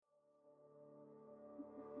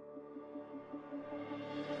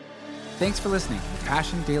Thanks for listening to the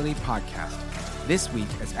Passion Daily Podcast. This week,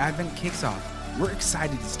 as Advent kicks off, we're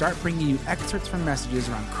excited to start bringing you excerpts from messages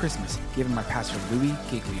around Christmas given by Pastor Louis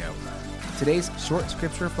Giglio. Today's short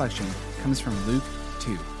scripture reflection comes from Luke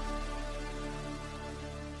 2.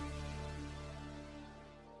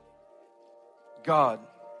 God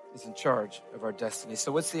is in charge of our destiny.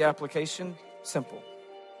 So what's the application? Simple.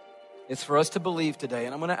 It's for us to believe today,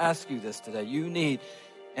 and I'm going to ask you this today. You need,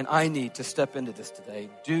 and I need to step into this today.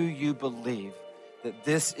 Do you believe that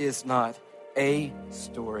this is not a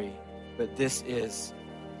story, but this is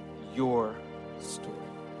your story?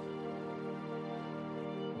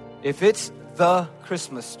 If it's the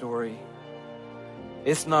Christmas story,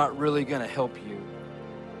 it's not really going to help you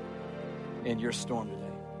in your storm today.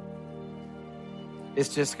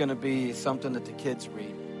 It's just going to be something that the kids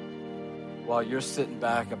read while you're sitting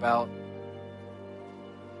back about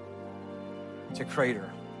to crater.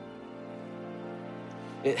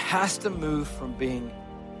 It has to move from being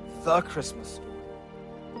the Christmas story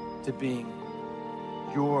to being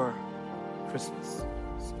your Christmas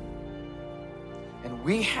story. And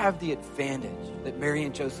we have the advantage that Mary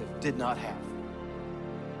and Joseph did not have.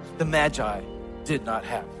 The Magi did not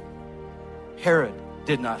have. Herod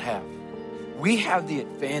did not have. We have the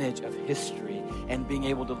advantage of history and being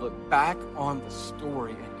able to look back on the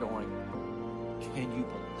story and going, can you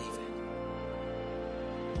believe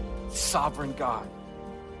it? Sovereign God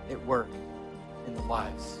at work in the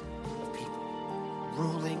lives of people.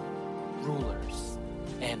 Ruling rulers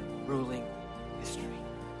and ruling history.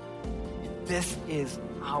 And this is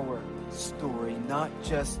our story, not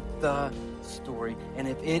just the story. And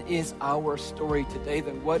if it is our story today,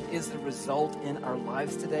 then what is the result in our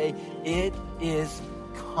lives today? It is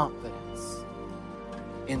confidence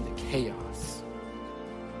in the chaos.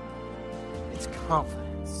 It's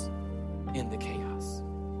confidence in the chaos.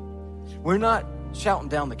 We're not shouting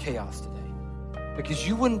down the chaos today because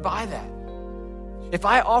you wouldn't buy that. If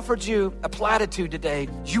I offered you a platitude today,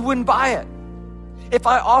 you wouldn't buy it. If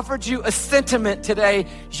I offered you a sentiment today,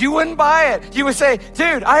 you wouldn't buy it. You would say,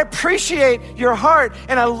 dude, I appreciate your heart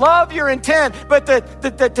and I love your intent, but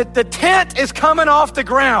the tent is coming off the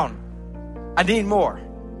ground. I need more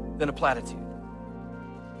than a platitude.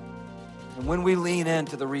 And when we lean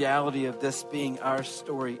into the reality of this being our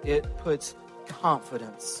story, it puts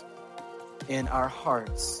confidence in our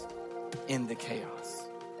hearts in the chaos.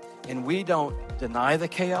 And we don't deny the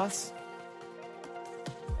chaos.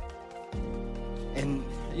 And,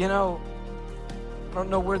 you know, I don't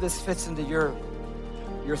know where this fits into your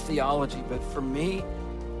theology, but for me,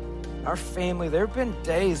 our family, there have been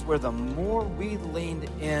days where the more we leaned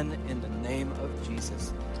in the name of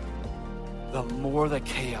Jesus, the more the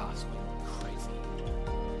chaos went crazy.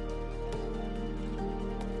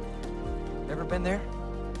 Ever been there?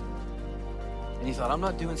 And you thought, I'm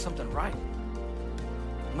not doing something right.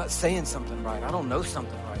 I'm not saying something right. I don't know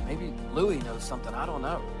something right. Maybe Louis knows something I don't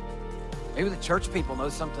know. Maybe the church people know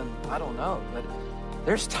something I don't know. But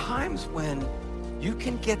there's times when you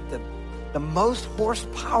can get the most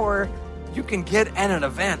horsepower you can get at an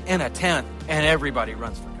event in a tent and everybody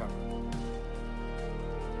runs for cover.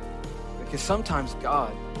 Because sometimes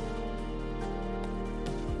God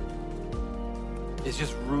is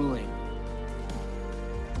just ruling.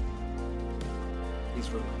 He's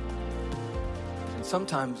ruling. And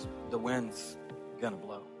sometimes the wind's gonna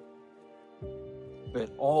blow. But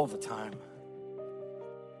all the time,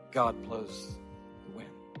 God blows the wind.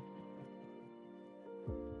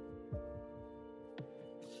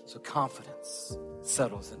 So confidence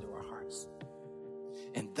settles into our hearts.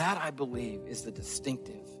 And that, I believe, is the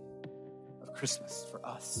distinctive of Christmas for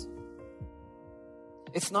us.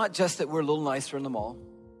 It's not just that we're a little nicer in the mall.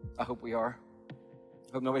 I hope we are.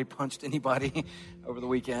 I hope nobody punched anybody over the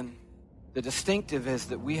weekend. The distinctive is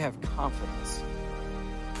that we have confidence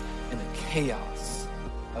in the chaos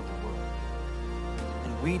of the world.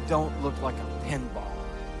 And we don't look like a pinball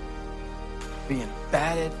being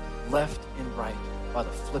batted left and right by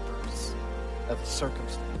the flippers of the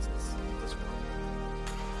circumstances of this world.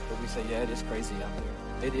 But we say, yeah, it is crazy out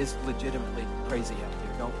there. It is legitimately crazy out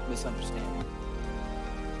there. Don't misunderstand me.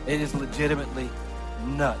 It is legitimately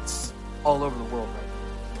nuts all over the world right now.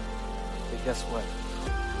 But guess what?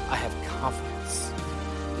 I have confidence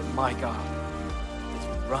that my God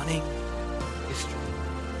is running history.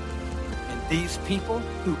 And these people,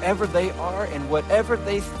 whoever they are and whatever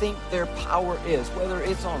they think their power is, whether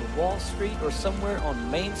it's on Wall Street or somewhere on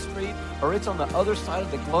Main Street or it's on the other side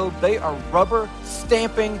of the globe, they are rubber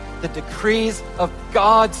stamping the decrees of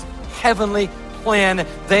God's heavenly plan.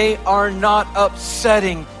 They are not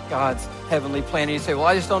upsetting God's heavenly plan. And you say, well,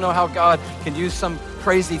 I just don't know how God can use some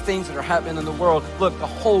crazy things that are happening in the world. Look, the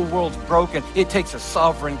whole world's broken. It takes a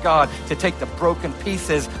sovereign God to take the broken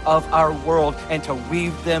pieces of our world and to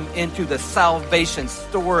weave them into the salvation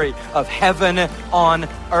story of heaven on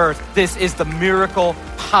earth. This is the miracle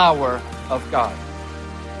power of God.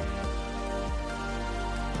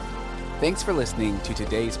 Thanks for listening to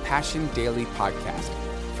today's Passion Daily podcast.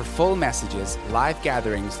 For full messages, live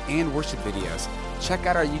gatherings, and worship videos, check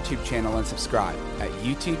out our YouTube channel and subscribe at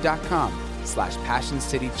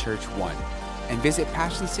youtube.com/PassionCityChurch1 and visit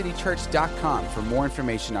PassionCityChurch.com for more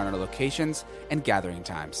information on our locations and gathering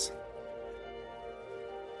times.